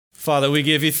Father, we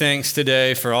give you thanks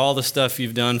today for all the stuff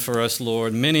you've done for us,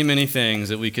 Lord. Many, many things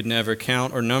that we could never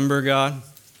count or number, God.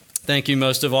 Thank you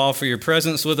most of all for your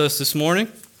presence with us this morning,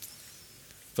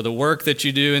 for the work that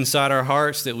you do inside our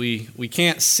hearts that we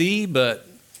can't see, but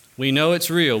we know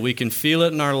it's real. We can feel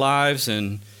it in our lives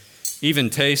and even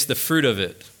taste the fruit of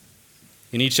it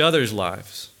in each other's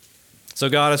lives. So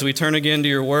God, as we turn again to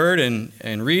your word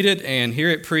and read it and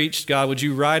hear it preached, God, would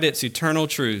you write its eternal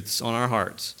truths on our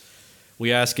hearts?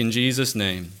 We ask in Jesus'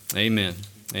 name, amen.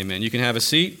 Amen. You can have a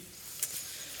seat.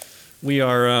 We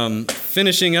are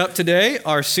finishing up today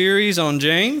our series on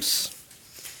James.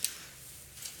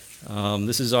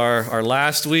 This is our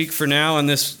last week for now in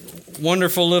this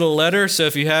wonderful little letter. So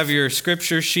if you have your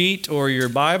scripture sheet or your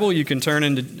Bible, you can turn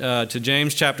into to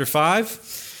James chapter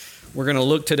 5. We're going to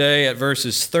look today at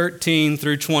verses 13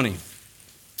 through 20.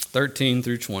 13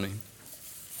 through 20.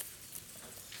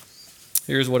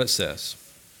 Here's what it says.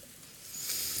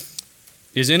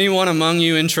 Is anyone among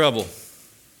you in trouble?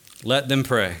 Let them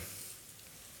pray.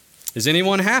 Is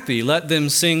anyone happy? Let them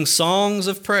sing songs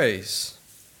of praise.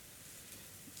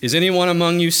 Is anyone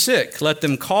among you sick? Let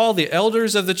them call the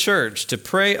elders of the church to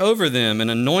pray over them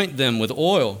and anoint them with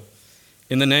oil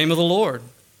in the name of the Lord.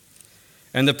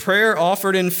 And the prayer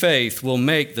offered in faith will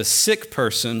make the sick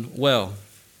person well.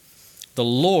 The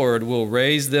Lord will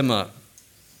raise them up.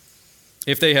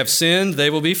 If they have sinned, they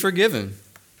will be forgiven.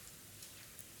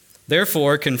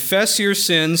 Therefore, confess your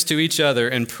sins to each other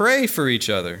and pray for each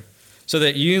other so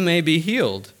that you may be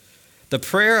healed. The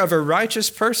prayer of a righteous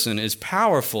person is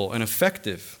powerful and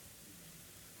effective.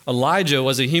 Elijah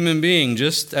was a human being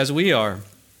just as we are.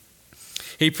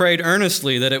 He prayed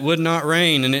earnestly that it would not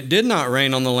rain, and it did not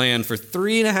rain on the land for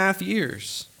 3.5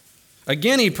 years.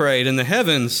 Again he prayed, and the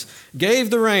heavens gave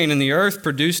the rain, and the earth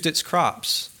produced its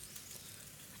crops.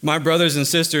 My brothers and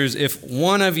sisters, if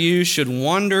one of you should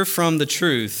wander from the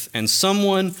truth and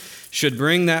someone should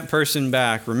bring that person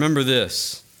back, remember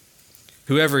this.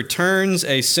 Whoever turns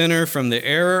a sinner from the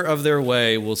error of their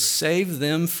way will save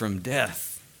them from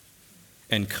death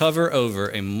and cover over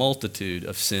a multitude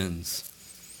of sins.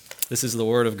 This is the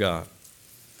word of God.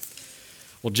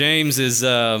 Well, James is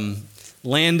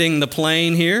landing the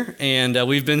plane here, and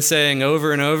we've been saying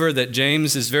over and over that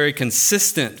James is very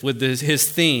consistent with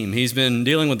his theme. He's been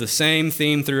dealing with the same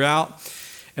theme throughout,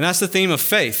 and that's the theme of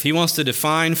faith. He wants to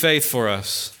define faith for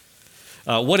us.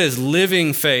 What is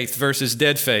living faith versus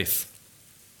dead faith?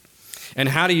 And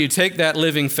how do you take that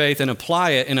living faith and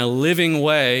apply it in a living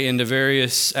way into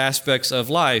various aspects of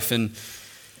life? And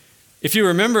if you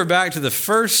remember back to the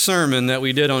first sermon that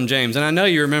we did on James, and I know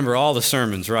you remember all the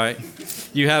sermons, right?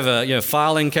 You have a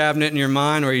filing cabinet in your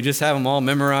mind where you just have them all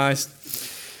memorized.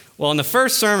 Well, in the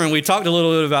first sermon, we talked a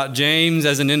little bit about James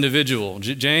as an individual.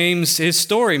 James, his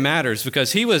story matters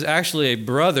because he was actually a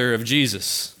brother of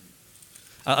Jesus,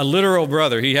 a literal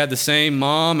brother. He had the same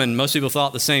mom, and most people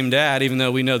thought the same dad, even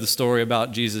though we know the story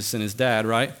about Jesus and his dad,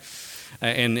 right?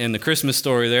 And the Christmas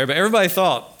story there. But everybody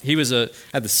thought he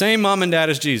had the same mom and dad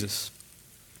as Jesus.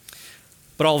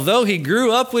 But although he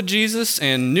grew up with Jesus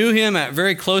and knew him at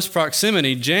very close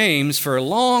proximity, James, for a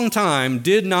long time,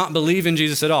 did not believe in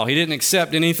Jesus at all. He didn't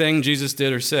accept anything Jesus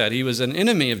did or said. He was an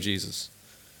enemy of Jesus.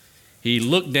 He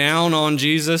looked down on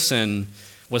Jesus and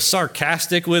was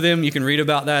sarcastic with him. You can read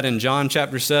about that in John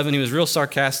chapter 7. He was real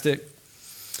sarcastic.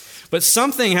 But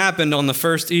something happened on the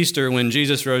first Easter when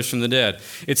Jesus rose from the dead.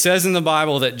 It says in the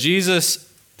Bible that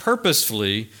Jesus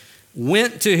purposefully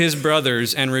went to his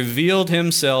brothers and revealed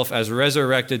himself as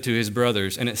resurrected to his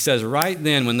brothers. And it says right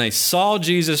then, when they saw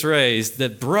Jesus raised,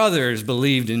 that brothers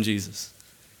believed in Jesus.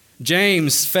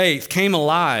 James' faith came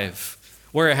alive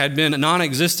where it had been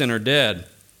non-existent or dead.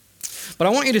 But I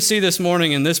want you to see this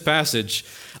morning in this passage,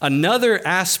 another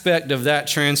aspect of that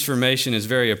transformation is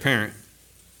very apparent.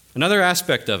 Another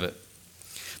aspect of it.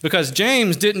 Because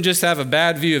James didn't just have a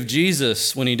bad view of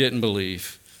Jesus when he didn't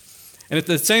believe. And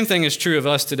the same thing is true of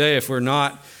us today if we're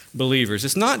not believers.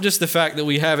 It's not just the fact that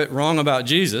we have it wrong about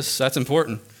Jesus. That's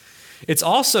important. It's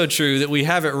also true that we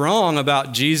have it wrong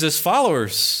about Jesus'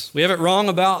 followers. We have it wrong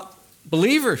about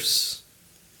believers.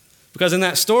 Because in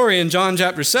that story in John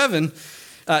chapter 7,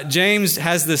 James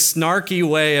has this snarky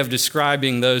way of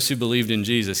describing those who believed in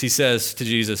Jesus. He says to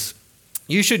Jesus,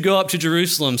 "You should go up to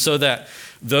Jerusalem so that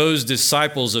those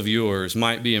disciples of yours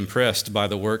might be impressed by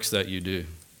the works that you do."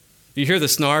 You hear the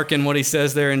snark in what he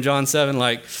says there in John 7?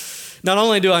 Like, not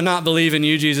only do I not believe in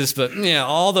you, Jesus, but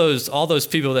all those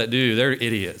people that do, they're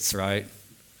idiots, right?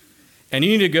 And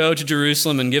you need to go to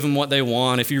Jerusalem and give them what they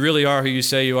want. If you really are who you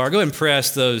say you are, go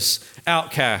impress those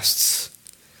outcasts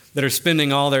that are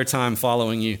spending all their time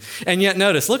following you. And yet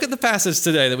notice, look at the passage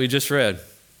today that we just read.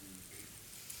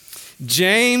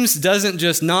 James doesn't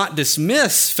just not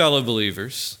dismiss fellow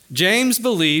believers. James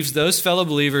believes those fellow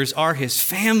believers are his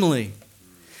family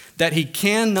that he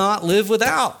cannot live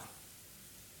without.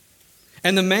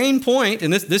 And the main point,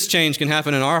 and this change can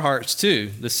happen in our hearts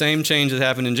too, the same change that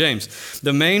happened in James.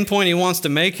 The main point he wants to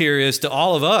make here is to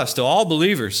all of us, to all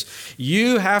believers,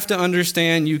 you have to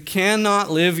understand you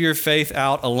cannot live your faith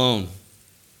out alone.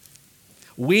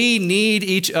 We need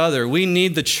each other. We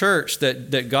need the church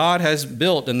that God has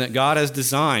built and that God has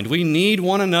designed. We need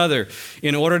one another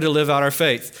in order to live out our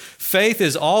faith. Faith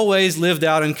is always lived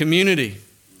out in community.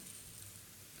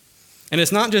 And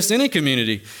it's not just any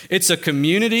community. It's a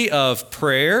community of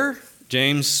prayer.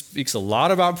 James speaks a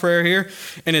lot about prayer here.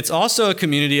 And it's also a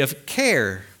community of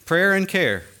care, prayer and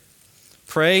care.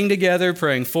 Praying together,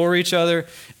 praying for each other,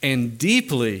 and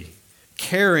deeply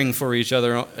caring for each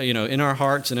other, in our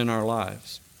hearts and in our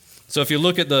lives. So if you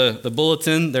look at the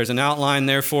bulletin, there's an outline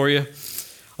there for you.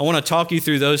 I want to talk you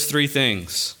through those three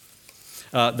things.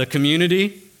 The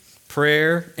community,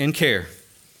 prayer, and care.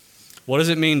 What does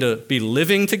it mean to be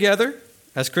living together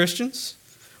as Christians?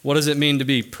 What does it mean to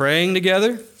be praying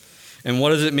together? And what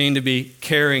does it mean to be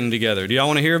caring together? Do y'all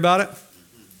want to hear about it?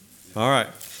 All right.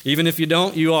 Even if you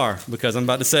don't, you are, because I'm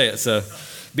about to say it. So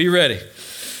be ready.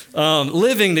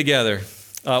 Living together.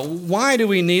 Why do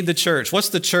we need the church? What's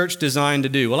the church designed to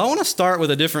do? Well, I want to start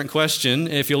with a different question.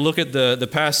 If you'll look at the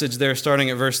passage there starting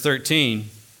at verse 13.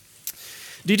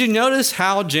 Did you notice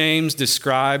how James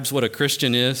describes what a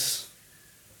Christian is?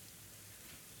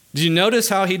 Did you notice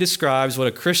how he describes what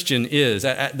a Christian is,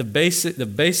 at the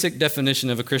basic definition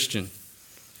of a Christian?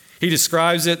 He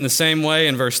describes it in the same way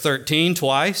in verse 13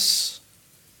 twice,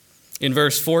 in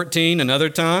verse 14 another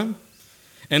time,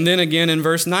 and then again in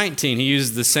verse 19 he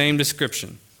uses the same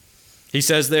description. He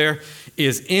says there,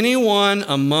 "Is anyone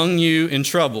among you in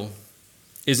trouble?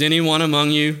 Is anyone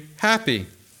among you happy?"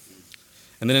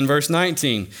 And then in verse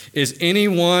 19, "Is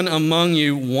anyone among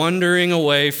you wandering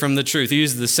away from the truth?" He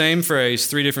uses the same phrase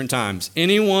 3 different times.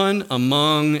 Anyone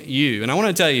among you. And I want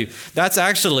to tell you, that's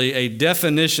actually a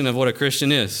definition of what a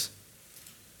Christian is.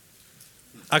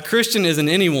 A Christian is an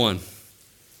anyone.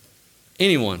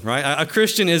 Anyone, right? A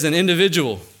Christian is an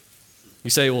individual.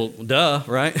 You say, well, duh,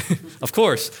 right? Of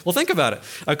course. Well, think about it.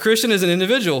 A Christian is an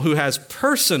individual who has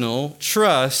personal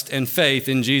trust and faith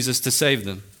in Jesus to save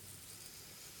them.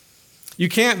 You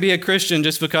can't be a Christian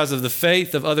just because of the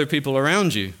faith of other people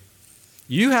around you.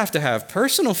 You have to have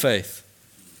personal faith.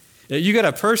 You got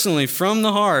to personally, from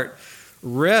the heart,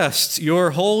 rest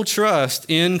your whole trust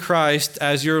in Christ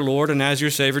as your Lord and as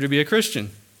your Savior to be a Christian.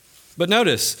 But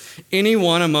notice,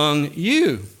 anyone among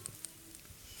you.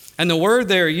 And the word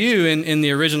there, you, in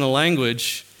the original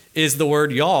language, is the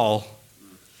word y'all.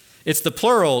 It's the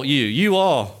plural you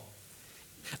all.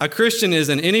 A Christian is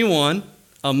an anyone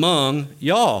among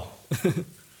y'all.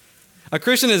 A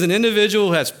Christian is an individual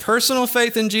who has personal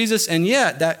faith in Jesus, and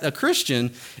yet that a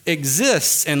Christian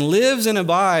exists and lives and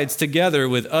abides together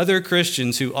with other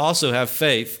Christians who also have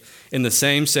faith in the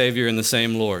same Savior and the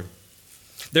same Lord.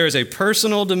 There is a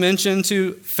personal dimension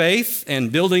to faith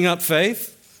and building up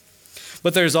faith,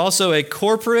 but there's also a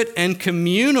corporate and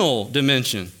communal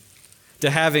dimension to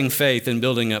having faith and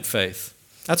building up faith.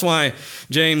 That's why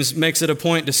James makes it a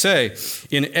point to say,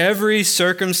 in every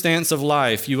circumstance of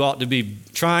life, you ought to be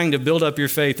trying to build up your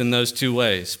faith in those two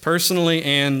ways, personally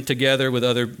and together with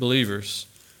other believers.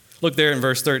 Look there in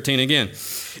verse 13 again.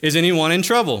 Is anyone in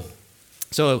trouble?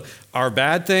 So, are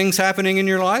bad things happening in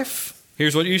your life?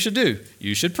 Here's what you should do.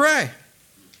 You should pray.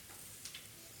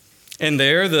 And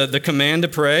there, the command to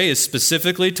pray is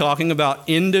specifically talking about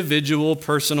individual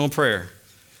personal prayer.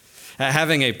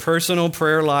 Having a personal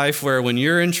prayer life where when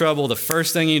you're in trouble, the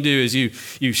first thing you do is you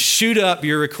shoot up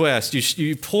your request.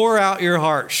 You pour out your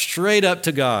heart straight up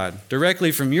to God,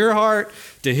 directly from your heart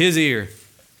to His ear.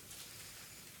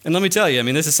 And let me tell you,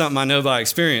 this is something I know by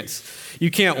experience. You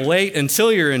can't wait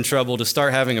until you're in trouble to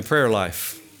start having a prayer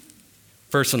life,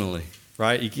 personally,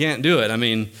 right? You can't do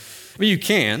it. You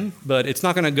can, but it's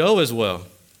not going to go as well.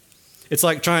 It's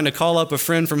like trying to call up a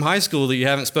friend from high school that you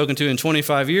haven't spoken to in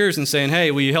 25 years and saying, hey,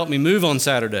 will you help me move on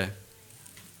Saturday?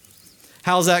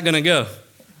 How's that going to go?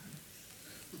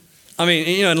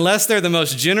 Unless they're the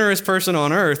most generous person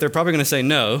on earth, they're probably going to say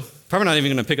no. Probably not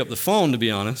even going to pick up the phone, to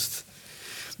be honest.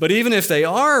 But even if they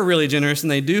are really generous and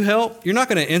they do help, you're not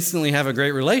going to instantly have a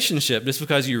great relationship just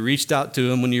because you reached out to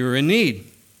them when you were in need.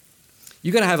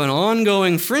 You got to have an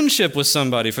ongoing friendship with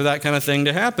somebody for that kind of thing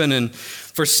to happen. And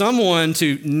for someone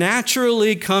to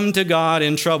naturally come to God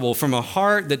in trouble from a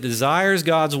heart that desires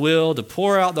God's will, to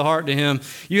pour out the heart to Him,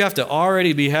 you have to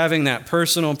already be having that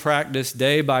personal practice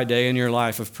day by day in your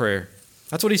life of prayer.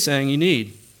 That's what he's saying you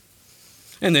need.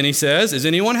 And then he says, is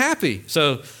anyone happy?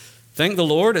 So thank the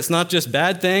Lord. It's not just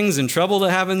bad things and trouble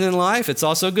that happens in life. It's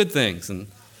also good things. And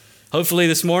hopefully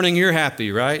this morning you're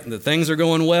happy, right? That things are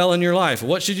going well in your life.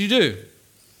 What should you do?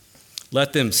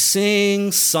 Let them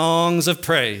sing songs of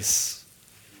praise.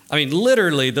 I mean,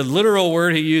 literally, the literal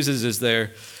word he uses is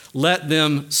there, let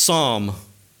them psalm.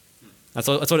 That's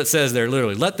what it says there,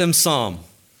 literally. Let them psalm.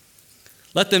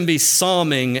 Let them be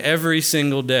psalming every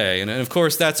single day. And of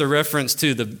course, that's a reference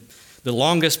to the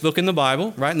longest book in the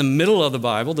Bible, right in the middle of the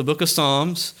Bible, the book of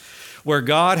Psalms, where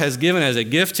God has given as a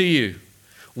gift to you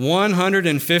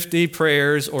 150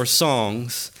 prayers or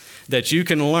songs that you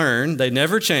can learn. They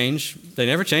never change. They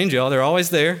never change, y'all. They're always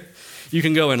there. You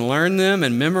can go and learn them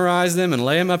and memorize them and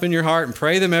lay them up in your heart and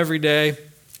pray them every day.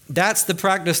 That's the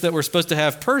practice that we're supposed to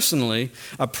have personally,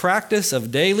 a practice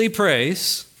of daily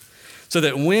praise, so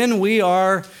that when we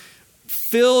are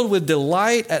filled with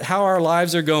delight at how our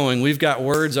lives are going, we've got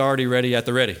words already ready at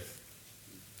the ready.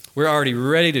 We're already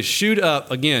ready to shoot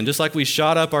up again, just like we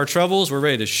shot up our troubles, we're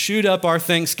ready to shoot up our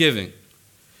thanksgiving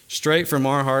straight from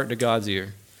our heart to God's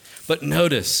ear. But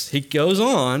notice, he goes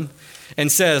on and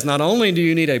says, not only do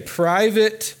you need a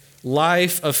private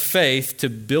life of faith to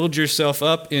build yourself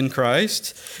up in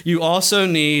Christ, you also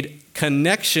need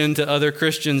connection to other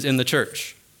Christians in the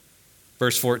church.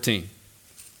 Verse 14.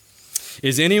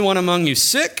 Is anyone among you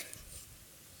sick?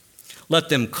 Let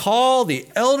them call the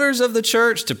elders of the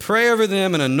church to pray over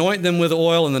them and anoint them with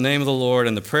oil in the name of the Lord,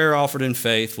 and the prayer offered in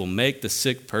faith will make the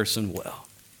sick person well.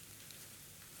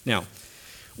 Now,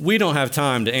 we don't have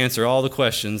time to answer all the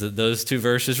questions that those two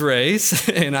verses raise,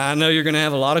 and I know you're going to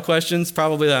have a lot of questions,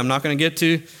 probably that I'm not going to get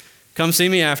to. Come see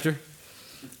me after.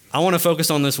 I want to focus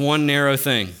on this one narrow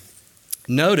thing.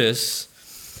 Notice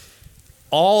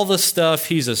all the stuff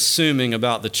he's assuming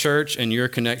about the church and your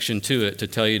connection to it to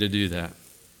tell you to do that.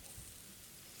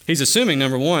 He's assuming,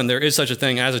 number one, there is such a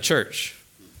thing as a church,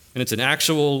 and it's an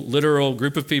actual, literal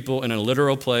group of people in a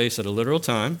literal place at a literal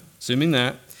time, assuming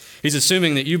that. He's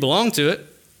assuming that you belong to it.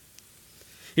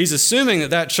 He's assuming that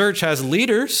that church has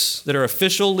leaders that are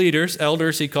official leaders,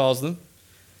 elders he calls them.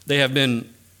 They have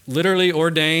been literally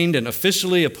ordained and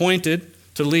officially appointed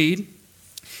to lead.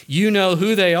 You know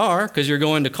who they are because you're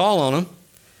going to call on them.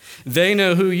 They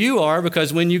know who you are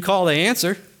because when you call, they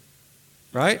answer,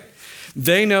 right?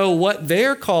 They know what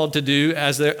they're called to do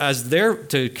as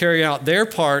to carry out their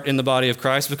part in the body of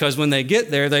Christ, because when they get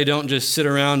there, they don't just sit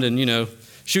around and,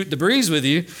 shoot the breeze with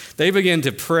you. They begin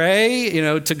to pray,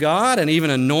 to God and even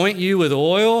anoint you with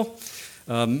oil.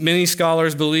 Many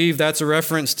scholars believe that's a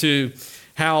reference to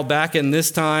how back in this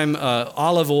time,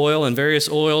 olive oil and various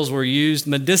oils were used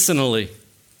medicinally.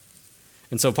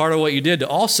 And so part of what you did to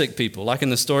all sick people, like in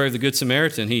the story of the Good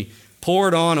Samaritan, he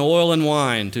poured on oil and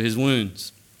wine to his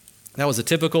wounds. That was a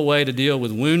typical way to deal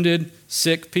with wounded,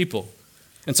 sick people.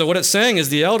 And so what it's saying is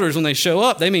the elders, when they show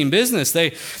up, they mean business.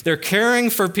 They're caring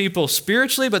for people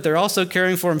spiritually, but they're also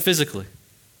caring for them physically.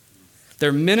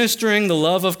 They're ministering the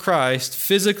love of Christ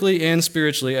physically and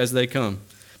spiritually as they come.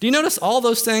 Do you notice all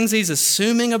those things he's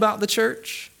assuming about the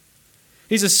church?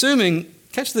 He's assuming,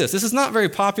 catch this is not very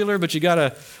popular, but we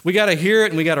gotta hear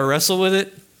it and we gotta wrestle with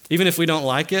it, even if we don't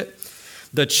like it.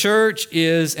 The church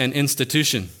is an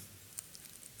institution.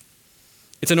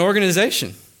 It's an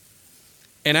organization.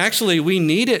 And actually, we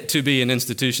need it to be an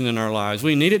institution in our lives.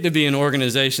 We need it to be an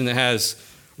organization that has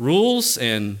rules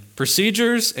and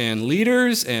procedures and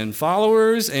leaders and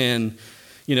followers and,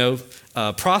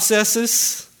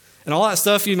 processes and all that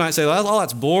stuff. You might say, well,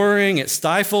 that's boring. It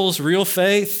stifles real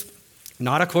faith.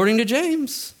 Not according to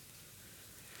James.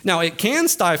 Now, it can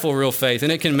stifle real faith,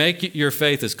 and it can make your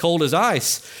faith as cold as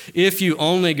ice if you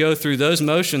only go through those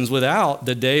motions without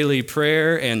the daily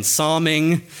prayer and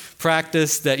psalming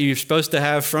practice that you're supposed to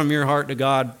have from your heart to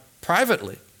God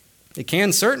privately. It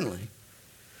can certainly.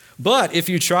 But if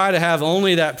you try to have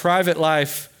only that private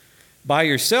life by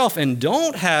yourself and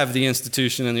don't have the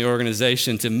institution and the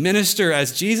organization to minister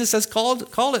as Jesus has called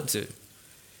it to,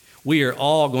 we are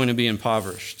all going to be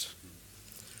impoverished.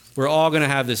 We're all going to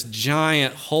have this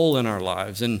giant hole in our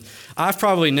lives. And I've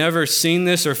probably never seen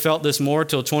this or felt this more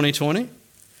till 2020,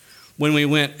 when we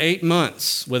went 8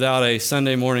 months without a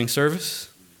Sunday morning service,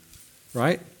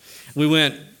 right? We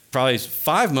went probably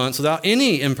 5 months without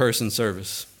any in-person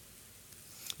service.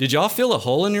 Did y'all feel a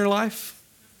hole in your life?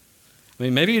 I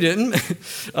mean, maybe you didn't.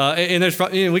 And there's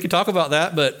probably, we can talk about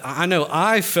that, but I know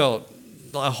I felt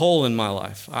a hole in my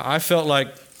life. I felt like,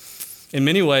 in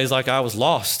many ways, like I was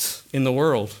lost in the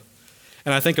world.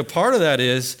 And I think a part of that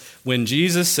is when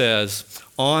Jesus says,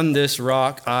 on this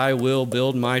rock I will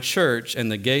build my church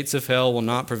and the gates of hell will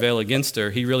not prevail against her,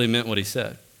 he really meant what he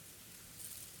said.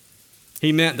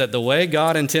 He meant that the way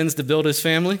God intends to build his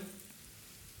family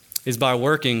is by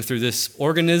working through this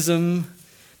organism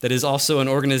that is also an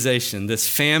organization, this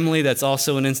family that's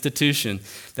also an institution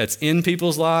that's in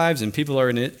people's lives and people are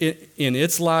in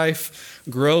its life,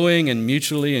 growing and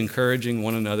mutually encouraging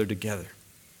one another together.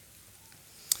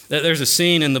 There's a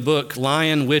scene in the book,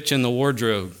 Lion, Witch, and the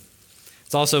Wardrobe.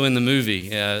 It's also in the movie.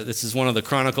 This is one of the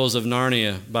Chronicles of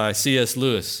Narnia by C.S.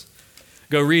 Lewis.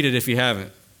 Go read it if you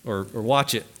haven't, or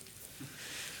watch it.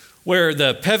 Where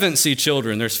the Pevensey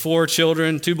children, there's 4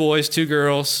 children, 2 boys, 2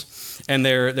 girls, and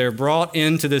they're brought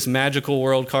into this magical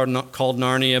world called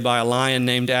Narnia by a lion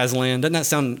named Aslan. Doesn't that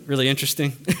sound really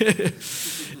interesting?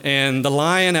 And the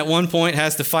lion at one point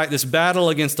has to fight this battle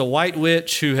against a white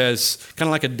witch who has kind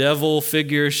of like a devil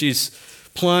figure. She's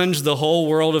plunged the whole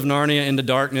world of Narnia into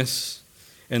darkness,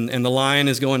 and the lion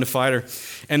is going to fight her.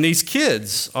 And these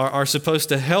kids are supposed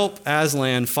to help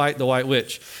Aslan fight the white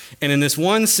witch. And in this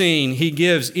one scene, he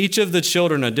gives each of the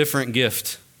children a different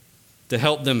gift to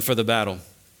help them for the battle.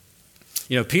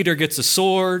 You know, Peter gets a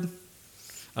sword.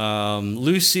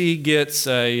 Lucy gets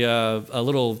a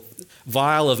little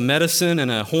vial of medicine and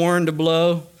a horn to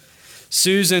blow.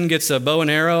 Susan gets a bow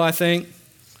and arrow, I think,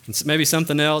 and maybe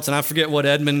something else. And I forget what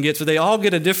Edmund gets, but they all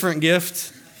get a different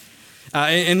gift.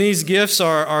 And these gifts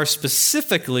are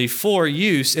specifically for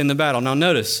use in the battle. Now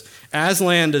notice,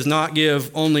 Aslan does not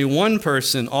give only one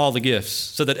person all the gifts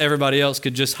so that everybody else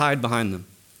could just hide behind them,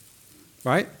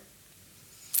 right?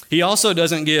 He also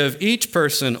doesn't give each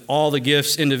person all the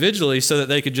gifts individually so that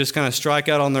they could just kind of strike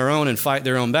out on their own and fight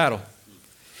their own battle.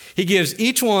 He gives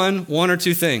each one or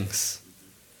 2 things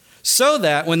so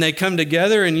that when they come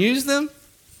together and use them,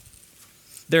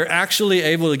 they're actually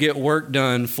able to get work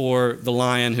done for the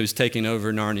lion who's taking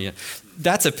over Narnia.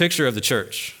 That's a picture of the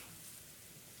church.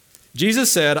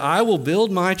 Jesus said, I will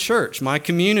build my church, my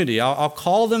community. I'll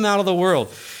call them out of the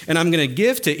world, and I'm going to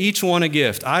give to each one a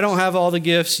gift. I don't have all the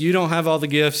gifts. You don't have all the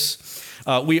gifts.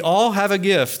 We all have a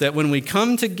gift that when we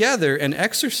come together and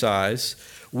exercise,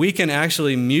 we can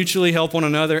actually mutually help one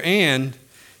another and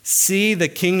see the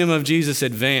kingdom of Jesus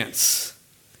advance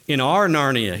in our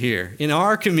Narnia here, in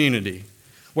our community,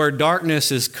 where darkness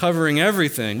is covering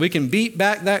everything. We can beat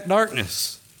back that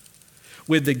darkness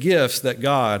with the gifts that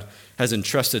God has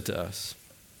entrusted to us.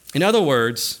 In other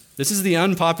words, this is the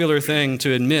unpopular thing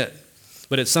to admit,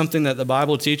 but it's something that the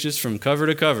Bible teaches from cover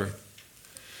to cover.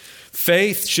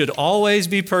 Faith should always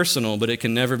be personal, but it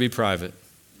can never be private.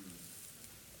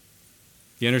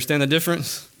 You understand the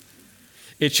difference?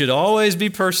 It should always be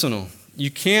personal.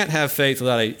 You can't have faith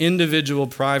without an individual,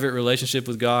 private relationship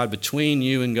with God between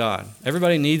you and God.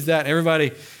 Everybody needs that.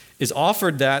 Everybody is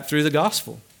offered that through the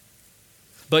gospel.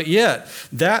 But yet,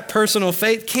 that personal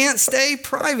faith can't stay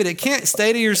private. It can't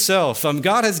stay to yourself.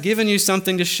 God has given you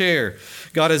something to share.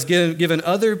 God has given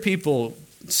other people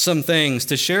some things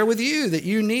to share with you that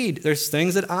you need. There's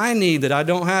things that I need that I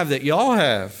don't have that y'all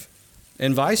have,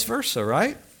 and vice versa,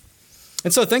 right?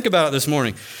 And so think about it this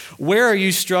morning. Where are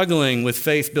you struggling with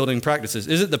faith-building practices?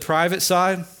 Is it the private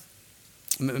side?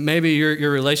 Maybe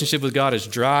your relationship with God is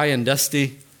dry and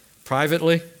dusty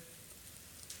privately.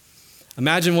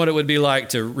 Imagine what it would be like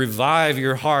to revive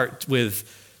your heart with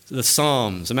the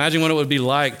Psalms. Imagine what it would be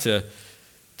like to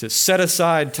set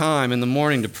aside time in the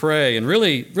morning to pray and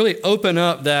really open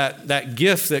up that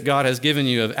gift that God has given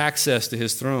you of access to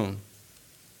his throne.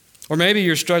 Or maybe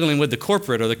you're struggling with the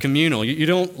corporate or the communal. You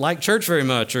don't like church very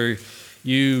much, or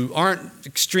you aren't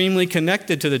extremely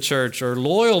connected to the church or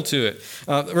loyal to it.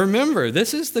 Remember,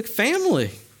 this is the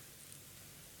family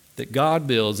that God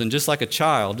builds. And just like a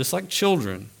child, just like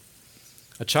children,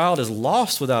 a child is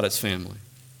lost without its family.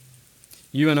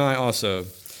 You and I also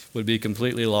would be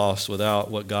completely lost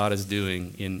without what God is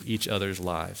doing in each other's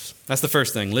lives. That's the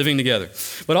first thing, living together.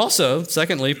 But also,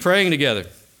 secondly, praying together.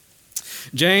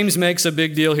 James makes a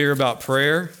big deal here about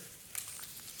prayer.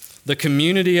 The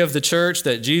community of the church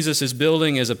that Jesus is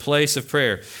building is a place of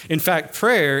prayer. In fact,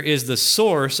 prayer is the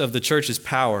source of the church's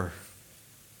power.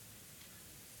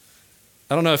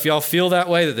 I don't know if y'all feel that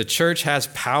way, that the church has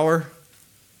power.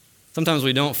 Sometimes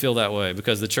we don't feel that way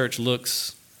because the church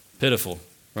looks pitiful,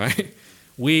 right?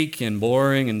 Weak and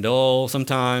boring and dull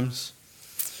sometimes.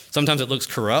 Sometimes it looks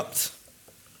corrupt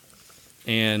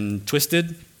and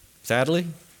twisted, sadly.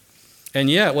 And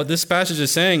yet, what this passage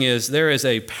is saying is there is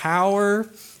a power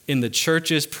in the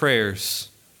church's prayers.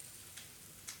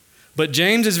 But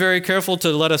James is very careful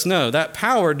to let us know that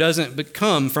power doesn't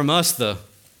come from us, though.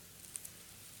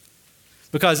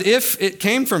 Because if it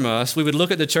came from us, we would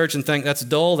look at the church and think, that's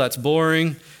dull, that's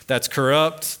boring, that's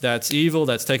corrupt, that's evil,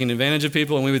 that's taking advantage of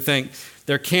people, and we would think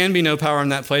there can be no power in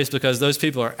that place because those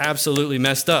people are absolutely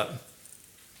messed up.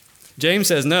 James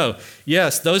says, no,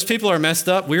 yes, those people are messed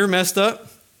up. We're messed up.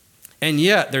 And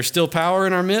yet there's still power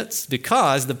in our midst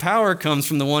because the power comes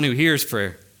from the one who hears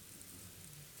prayer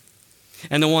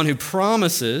and the one who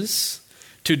promises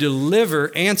to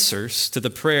deliver answers to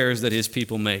the prayers that his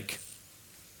people make.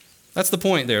 That's the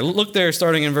point there. Look there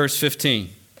starting in verse 15.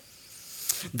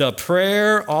 The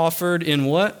prayer offered in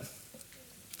what?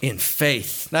 In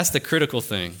faith. That's the critical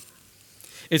thing.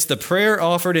 It's the prayer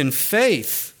offered in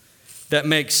faith that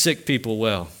makes sick people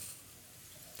well,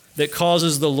 that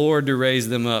causes the Lord to raise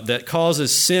them up, that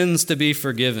causes sins to be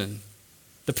forgiven.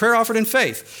 The prayer offered in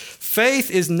faith. Faith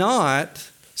is not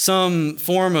some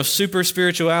form of super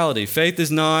spirituality. Faith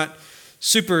is not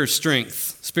super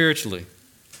strength spiritually.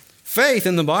 Faith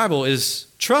in the Bible is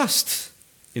trust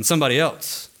in somebody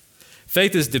else.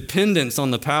 Faith is dependence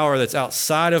on the power that's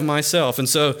outside of myself. And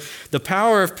so the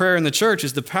power of prayer in the church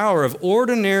is the power of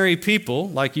ordinary people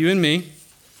like you and me,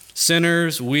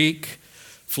 sinners, weak,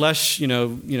 flesh,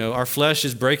 our flesh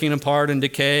is breaking apart and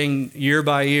decaying year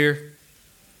by year.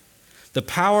 The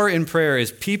power in prayer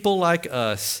is people like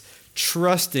us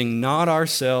trusting not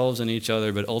ourselves and each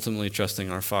other, but ultimately trusting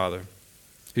our Father,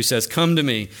 who says, come to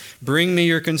me, bring me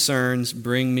your concerns,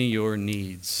 bring me your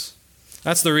needs.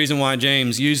 That's the reason why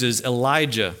James uses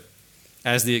Elijah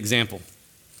as the example,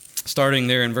 starting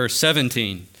there in verse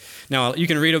 17. Now, you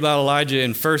can read about Elijah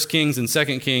in 1 Kings and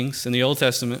 2 Kings in the Old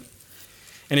Testament.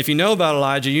 And if you know about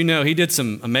Elijah, you know he did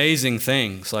some amazing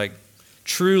things, like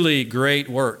truly great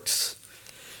works.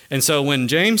 And so when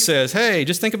James says, hey,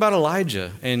 just think about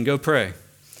Elijah and go pray.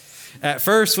 At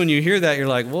first, when you hear that, you're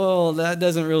like, well, that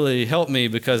doesn't really help me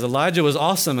because Elijah was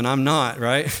awesome and I'm not,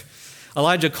 right?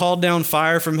 Elijah called down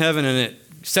fire from heaven and it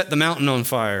set the mountain on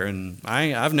fire. And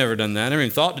I've never done that. I never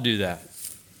even thought to do that.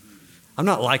 I'm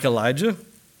not like Elijah.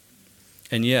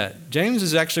 And yet, James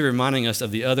is actually reminding us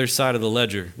of the other side of the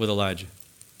ledger with Elijah.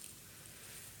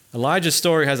 Elijah's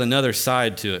story has another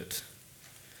side to it.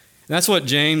 And that's what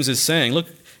James is saying. Look,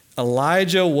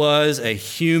 Elijah was a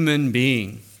human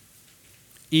being,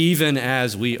 even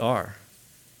as we are.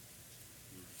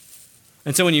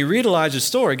 And so when you read Elijah's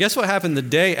story, guess what happened the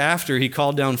day after he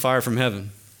called down fire from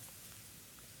heaven?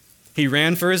 He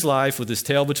ran for his life with his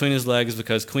tail between his legs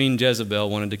because Queen Jezebel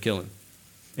wanted to kill him.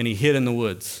 And he hid in the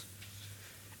woods.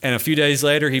 And a few days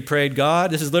later, he prayed, God,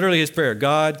 this is literally his prayer,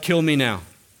 God, kill me now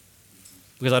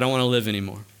because I don't want to live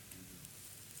anymore.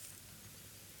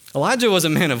 Elijah was a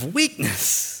man of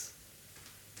weakness.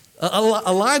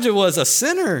 Elijah was a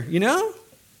sinner,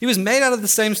 He was made out of the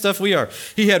same stuff we are.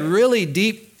 He had really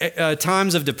deep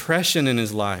times of depression in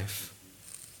his life.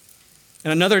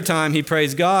 And another time he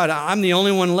prays, God, I'm the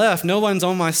only one left. No one's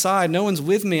on my side. No one's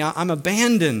with me. I'm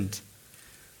abandoned.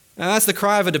 And that's the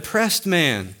cry of a depressed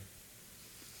man.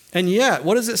 And yet,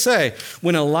 what does it say?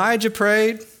 When Elijah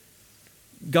prayed,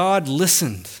 God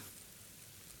listened.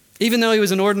 Even though he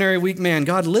was an ordinary weak man,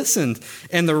 God listened.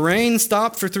 And the rain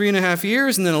stopped for 3.5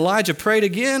 years, and then Elijah prayed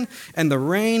again, and the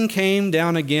rain came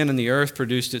down again, and the earth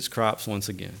produced its crops once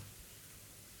again.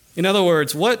 In other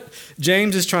words, what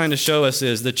James is trying to show us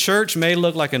is the church may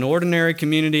look like an ordinary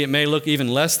community. It may look even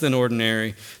less than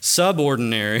ordinary,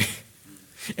 subordinary.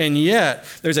 And yet,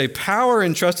 there's a power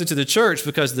entrusted to the church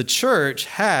because the church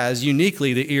has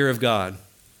uniquely the ear of God.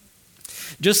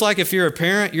 Just like if you're a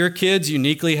parent, your kids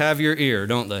uniquely have your ear,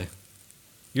 don't they?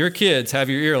 Your kids have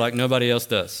your ear like nobody else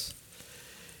does.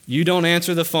 You don't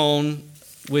answer the phone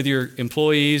with your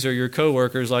employees or your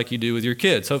coworkers like you do with your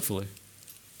kids, hopefully,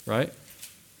 right?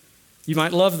 You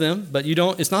might love them, but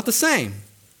it's not the same.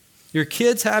 Your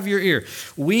kids have your ear.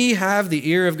 We have the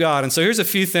ear of God. And so here's a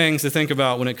few things to think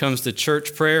about when it comes to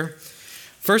church prayer.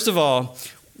 First of all,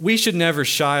 we should never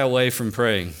shy away from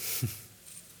praying.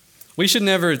 We should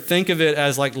never think of it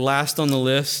as like last on the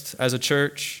list as a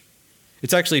church.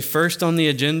 It's actually first on the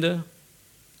agenda.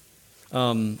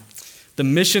 The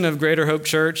mission of Greater Hope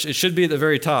Church, it should be at the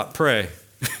very top, pray.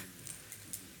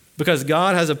 Because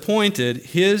God has appointed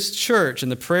his church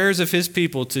and the prayers of his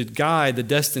people to guide the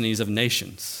destinies of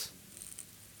nations,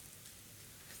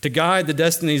 to guide the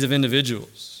destinies of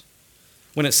individuals.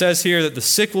 When it says here that the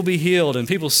sick will be healed and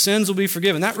people's sins will be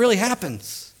forgiven, that really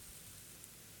happens.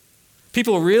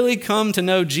 People really come to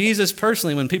know Jesus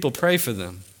personally when people pray for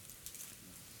them.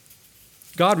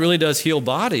 God really does heal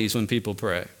bodies when people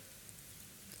pray.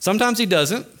 Sometimes he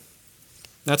doesn't.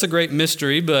 That's a great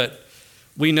mystery, but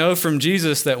we know from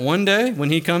Jesus that one day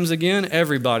when he comes again,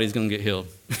 everybody's going to get healed.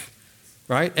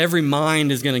 Right? Every mind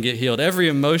is going to get healed. Every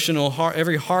emotional heart,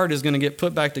 every heart is going to get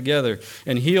put back together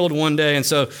and healed one day. And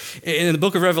so in the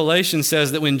book of Revelation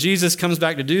says that when Jesus comes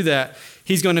back to do that,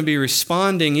 he's going to be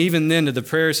responding even then to the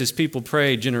prayers his people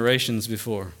prayed generations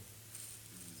before.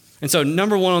 And so,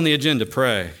 number one on the agenda,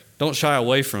 pray. Don't shy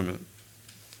away from it.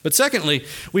 But secondly,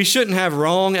 we shouldn't have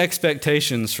wrong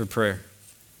expectations for prayer.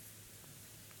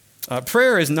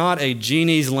 Prayer is not a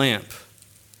genie's lamp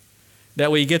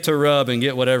that we get to rub and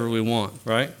get whatever we want,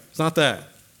 right? It's not that.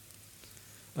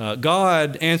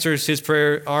 God answers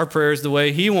our prayers the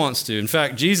way He wants to. In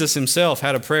fact, Jesus Himself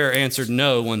had a prayer answered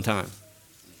no one time.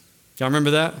 Y'all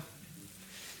remember that?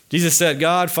 Jesus said,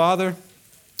 God, Father,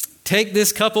 take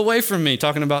this cup away from me,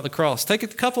 talking about the cross. Take the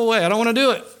cup away. I don't want to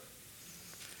do it.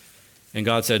 And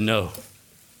God said, no.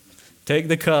 Take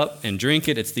the cup and drink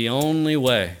it. It's the only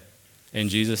way. And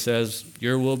Jesus says,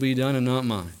 your will be done and not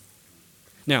mine.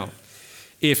 Now,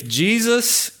 if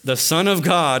Jesus, the Son of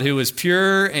God, who was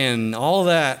pure and all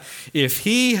that, if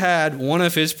He had one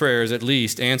of His prayers at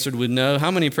least answered with no,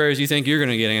 how many prayers do you think you're going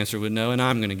to get answered with no and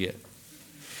I'm going to get?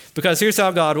 Because here's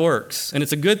how God works, and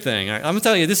it's a good thing. I'm going to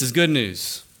tell you, this is good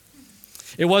news.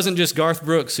 It wasn't just Garth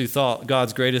Brooks who thought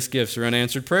God's greatest gifts are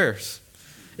unanswered prayers.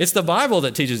 It's the Bible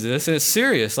that teaches this, and it's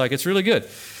serious, like it's really good.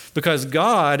 Because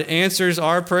God answers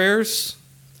our prayers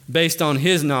based on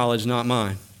His knowledge, not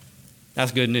mine.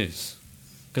 That's good news.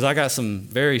 Because I got some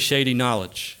very shady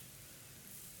knowledge.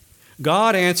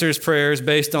 God answers prayers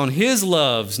based on His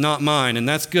loves, not mine, and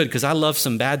that's good because I love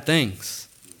some bad things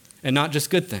and not just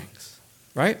good things,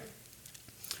 right?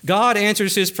 God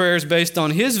answers His prayers based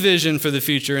on His vision for the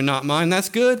future and not mine. That's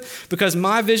good because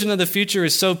my vision of the future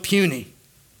is so puny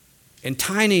and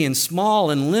tiny and small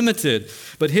and limited,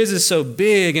 but His is so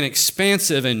big and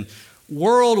expansive and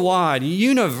worldwide,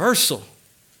 universal.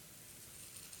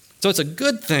 So it's a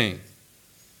good thing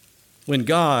when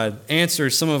God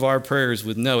answers some of our prayers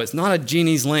with no. It's not a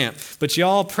genie's lamp, but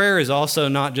y'all, prayer is also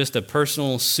not just a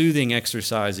personal soothing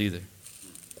exercise either.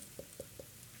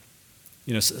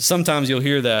 You know, sometimes you'll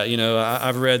hear that. You know,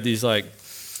 I've read these like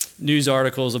news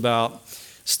articles about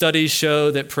studies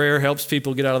show that prayer helps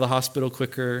people get out of the hospital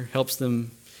quicker, helps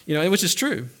them, you know, which is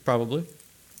true, probably.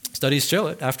 Studies show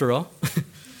it, after all.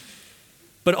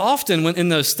 But often when in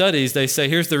those studies, they say,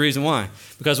 here's the reason why.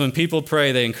 Because when people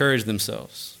pray, they encourage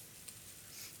themselves.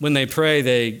 When they pray,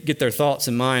 they get their thoughts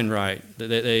and mind right.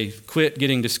 They quit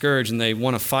getting discouraged and they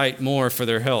want to fight more for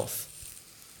their health.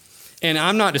 And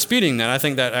I'm not disputing that. I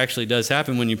think that actually does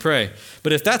happen when you pray.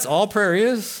 But if that's all prayer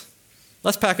is,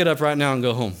 let's pack it up right now and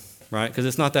go home, right? Because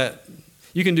it's not that,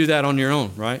 you can do that on your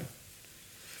own, right?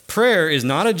 Prayer is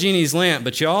not a genie's lamp,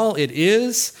 but y'all, it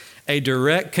is a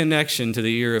direct connection to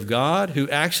the ear of God who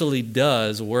actually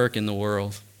does work in the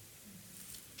world.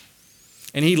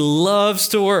 And He loves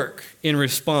to work in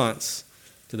response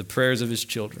to the prayers of His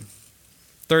children.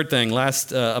 Third thing,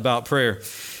 last about prayer.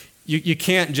 You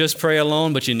can't just pray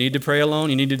alone, but you need to pray alone.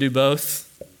 You need to do both.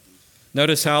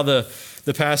 Notice how the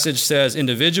passage says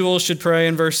individuals should pray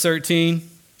in verse 13.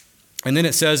 And then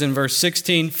it says in verse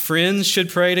 16, friends should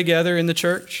pray together in the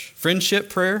church. Friendship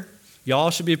prayer.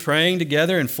 Y'all should be praying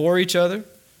together and for each other. It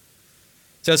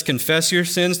says confess your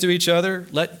sins to each other.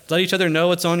 Let each other know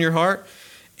what's on your heart.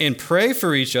 And pray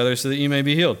for each other so that you may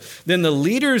be healed. Then the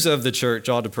leaders of the church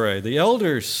ought to pray. The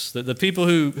elders, the people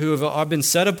who have been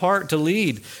set apart to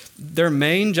lead, their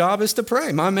main job is to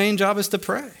pray. My main job is to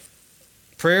pray.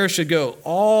 Prayer should go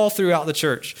all throughout the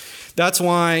church. That's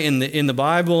why in the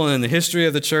Bible and in the history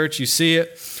of the church, you see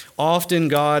it. Often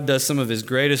God does some of His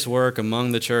greatest work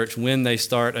among the church when they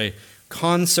start a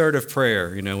concert of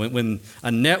prayer, you know, when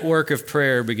a network of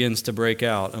prayer begins to break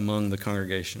out among the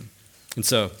congregation. And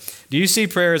so, do you see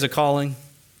prayer as a calling?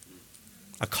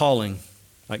 A calling.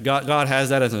 Like God has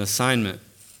that as an assignment.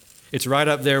 It's right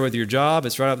up there with your job.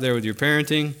 It's right up there with your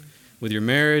parenting, with your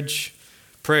marriage.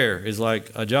 Prayer is like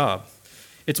a job.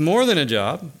 It's more than a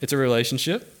job. It's a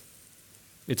relationship.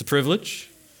 It's a privilege.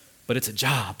 But it's a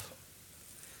job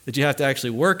that you have to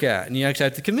actually work at and you actually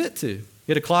have to commit to. You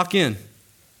got to clock in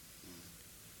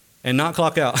and not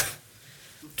clock out.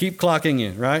 Keep clocking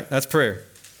in, right? That's prayer.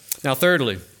 Now,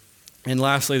 thirdly, and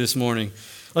lastly this morning,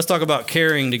 let's talk about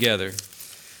caring together.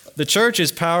 The church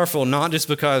is powerful not just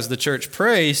because the church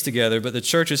prays together, but the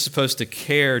church is supposed to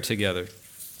care together.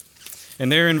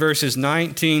 And there in verses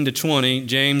 19 to 20,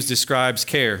 James describes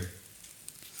care.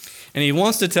 And he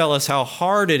wants to tell us how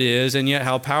hard it is and yet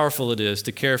how powerful it is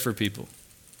to care for people.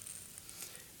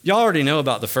 Y'all already know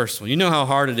about the first one. You know how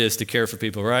hard it is to care for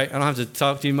people, right? I don't have to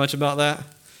talk to you much about that.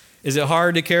 Is it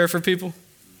hard to care for people?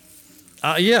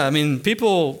 Yeah, I mean,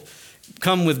 people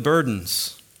come with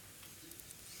burdens.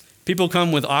 People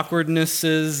come with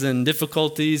awkwardnesses and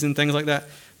difficulties and things like that.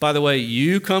 By the way,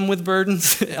 you come with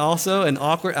burdens also, and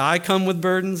I come with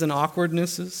burdens and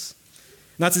awkwardnesses.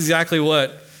 And that's exactly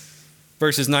what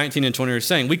verses 19 and 20 are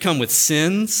saying. We come with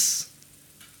sins.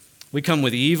 We come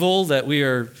with evil that we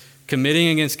are committing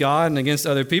against God and against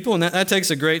other people, and that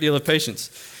takes a great deal of patience.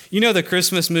 You know the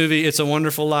Christmas movie, It's a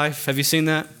Wonderful Life? Have you seen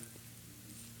that?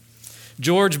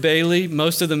 George Bailey,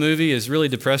 most of the movie, is really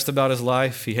depressed about his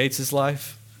life. He hates his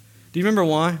life. Do you remember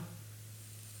why?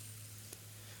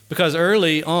 Because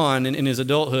early on in his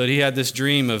adulthood, he had this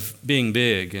dream of being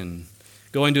big and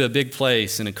going to a big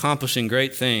place and accomplishing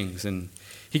great things. And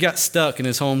he got stuck in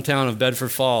his hometown of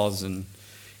Bedford Falls and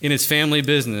in his family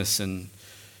business. And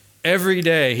every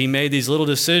day he made these little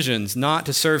decisions not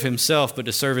to serve himself, but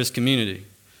to serve his community.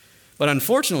 But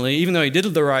unfortunately, even though he did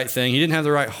the right thing, he didn't have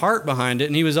the right heart behind it,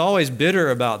 and he was always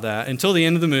bitter about that until the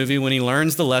end of the movie when he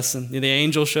learns the lesson. The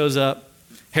angel shows up,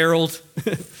 Harold,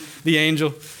 the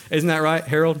angel, isn't that right,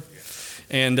 Harold?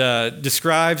 And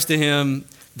describes to him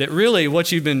that really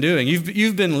what you've been doing,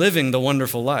 you've been living the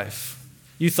wonderful life.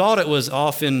 You thought it was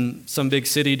off in some big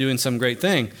city doing some great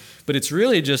thing, but it's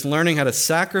really just learning how to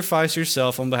sacrifice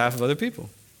yourself on behalf of other people.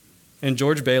 And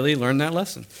George Bailey learned that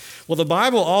lesson. Well, the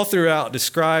Bible all throughout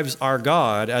describes our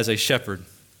God as a shepherd.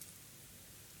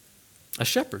 A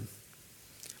shepherd.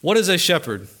 What is a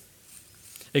shepherd?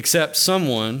 Except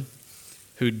someone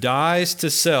who dies to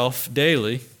self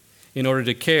daily in order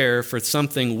to care for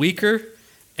something weaker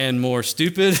and more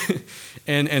stupid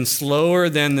and slower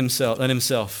than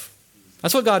himself.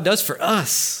 That's what God does for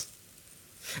us.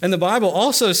 And the Bible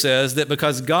also says that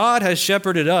because God has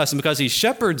shepherded us and because he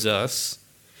shepherds us,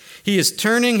 he is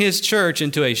turning his church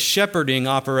into a shepherding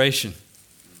operation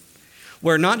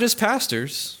where not just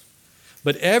pastors,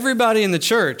 but everybody in the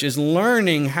church is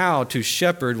learning how to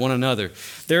shepherd one another.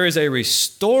 There is a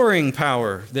restoring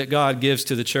power that God gives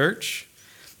to the church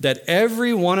that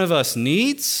every one of us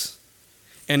needs,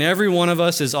 and every one of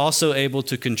us is also able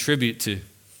to contribute to.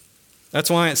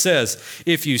 That's why it says,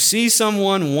 if you see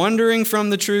someone wandering from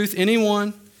the truth,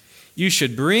 anyone, you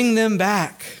should bring them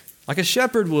back like a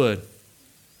shepherd would.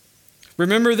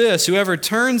 Remember this, whoever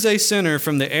turns a sinner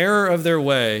from the error of their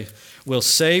way will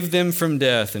save them from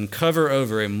death and cover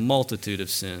over a multitude of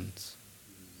sins.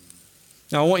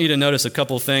 Now, I want you to notice a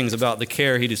couple things about the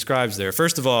care he describes there.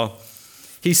 First of all,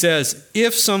 he says,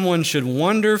 if someone should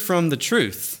wander from the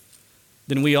truth,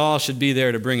 then we all should be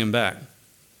there to bring him back.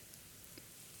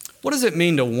 What does it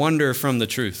mean to wander from the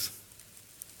truth?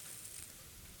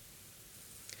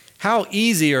 How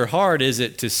easy or hard is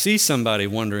it to see somebody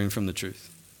wandering from the truth?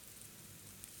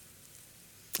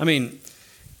 I mean,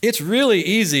 it's really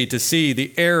easy to see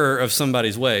the error of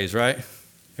somebody's ways, right?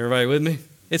 Everybody with me?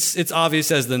 It's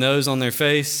obvious as the nose on their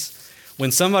face. When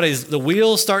the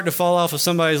wheels start to fall off of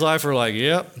somebody's life, we're like,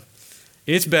 yep,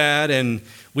 it's bad, and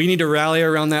we need to rally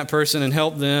around that person and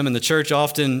help them, and the church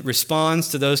often responds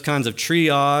to those kinds of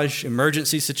triage,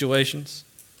 emergency situations.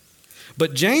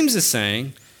 But James is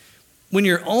saying, when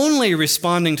you're only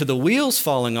responding to the wheels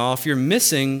falling off, you're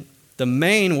missing the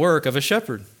main work of a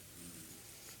shepherd.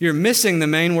 You're missing the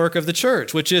main work of the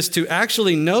church, which is to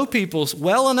actually know people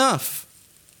well enough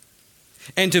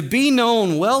and to be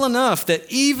known well enough that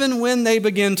even when they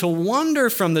begin to wander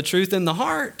from the truth in the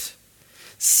heart,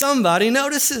 somebody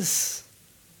notices.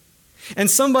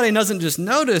 And somebody doesn't just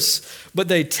notice, but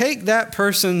they take that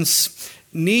person's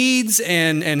needs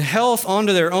and health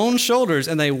onto their own shoulders,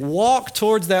 and they walk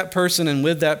towards that person and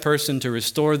with that person to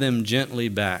restore them gently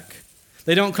back.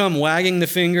 They don't come wagging the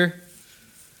finger.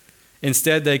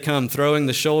 Instead, they come throwing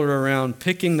the shoulder around,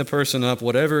 picking the person up,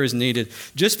 whatever is needed,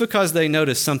 just because they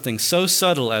notice something so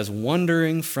subtle as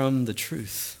wandering from the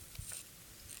truth.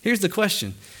 Here's the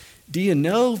question. Do you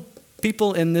know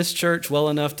people in this church well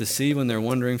enough to see when they're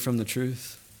wandering from the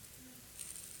truth?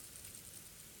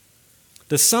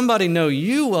 Does somebody know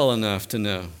you well enough to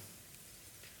know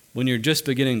when you're just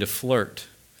beginning to flirt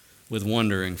with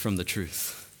wandering from the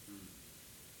truth?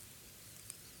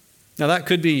 Now, that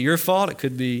could be your fault. It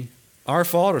could be our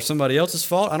fault or somebody else's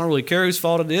fault. I don't really care whose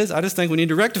fault it is. I just think we need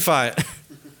to rectify it.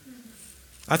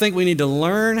 I think we need to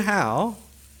learn how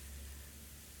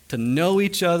to know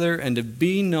each other and to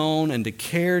be known and to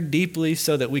care deeply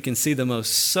so that we can see the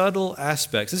most subtle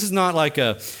aspects. This is not like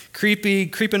a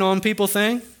creeping on people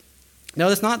thing. No,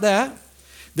 it's not that.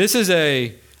 This is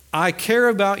I care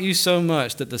about you so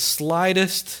much that the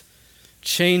slightest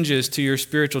changes to your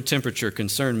spiritual temperature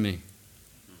concern me.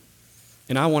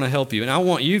 And I want to help you. And I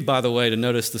want you, by the way, to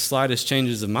notice the slightest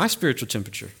changes of my spiritual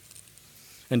temperature.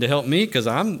 And to help me, because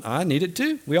I need it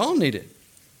too. We all need it.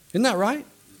 Isn't that right?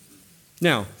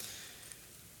 Now,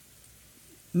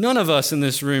 none of us in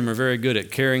this room are very good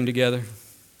at caring together.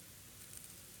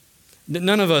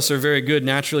 None of us are very good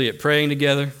naturally at praying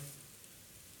together.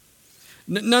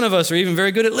 None of us are even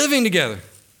very good at living together.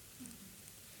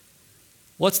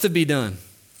 What's to be done?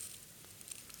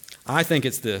 I think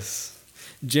it's this.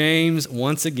 James,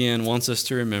 once again, wants us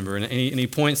to remember, and he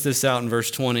points this out in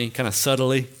verse 20, kind of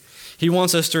subtly. He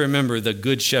wants us to remember the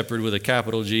Good Shepherd with a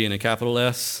capital G and a capital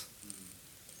S.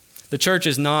 The church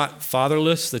is not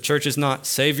fatherless. The church is not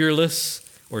saviorless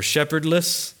or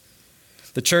shepherdless.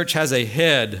 The church has a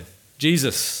head,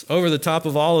 Jesus, over the top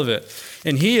of all of it.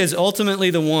 And he is ultimately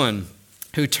the one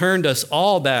who turned us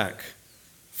all back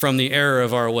from the error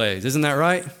of our ways. Isn't that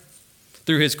right?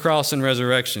 Through his cross and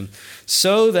resurrection,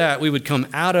 so that we would come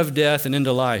out of death and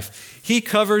into life. He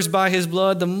covers by his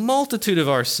blood the multitude of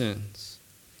our sins.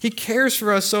 He cares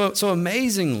for us so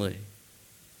amazingly.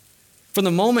 From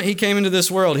the moment he came into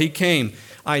this world, he came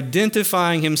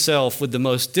identifying himself with the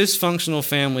most dysfunctional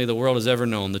family the world has ever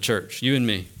known, the church, you and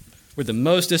me. We're the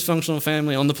most dysfunctional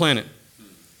family on the planet.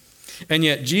 And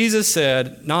yet Jesus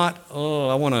said, not,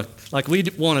 I want to, like we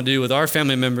want to do with our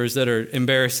family members that are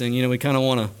embarrassing, we kind of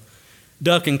want to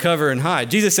duck and cover and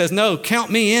hide. Jesus says, no, count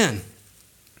me in.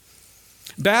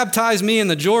 Baptize me in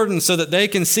the Jordan so that they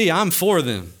can see I'm for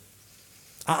them.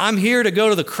 I'm here to go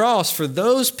to the cross for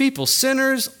those people,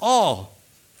 sinners all.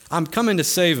 I'm coming to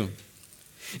save them.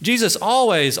 Jesus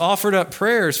always offered up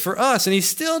prayers for us, and he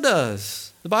still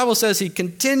does. The Bible says he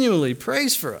continually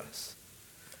prays for us.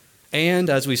 And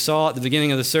as we saw at the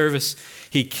beginning of the service,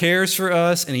 he cares for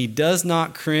us, and he does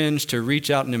not cringe to reach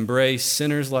out and embrace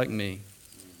sinners like me,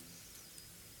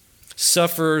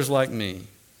 sufferers like me.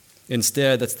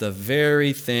 Instead, that's the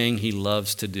very thing he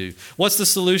loves to do. What's the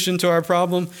solution to our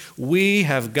problem? We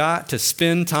have got to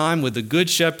spend time with the Good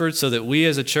Shepherd so that we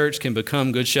as a church can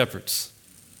become good shepherds.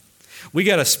 We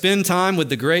got to spend time with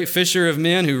the great fisher of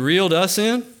men who reeled us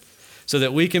in so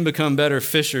that we can become better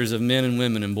fishers of men and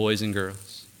women and boys and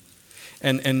girls.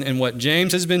 And what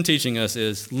James has been teaching us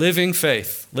is living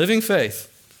faith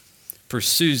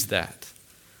pursues that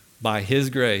by his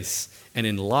grace and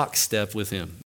in lockstep with him.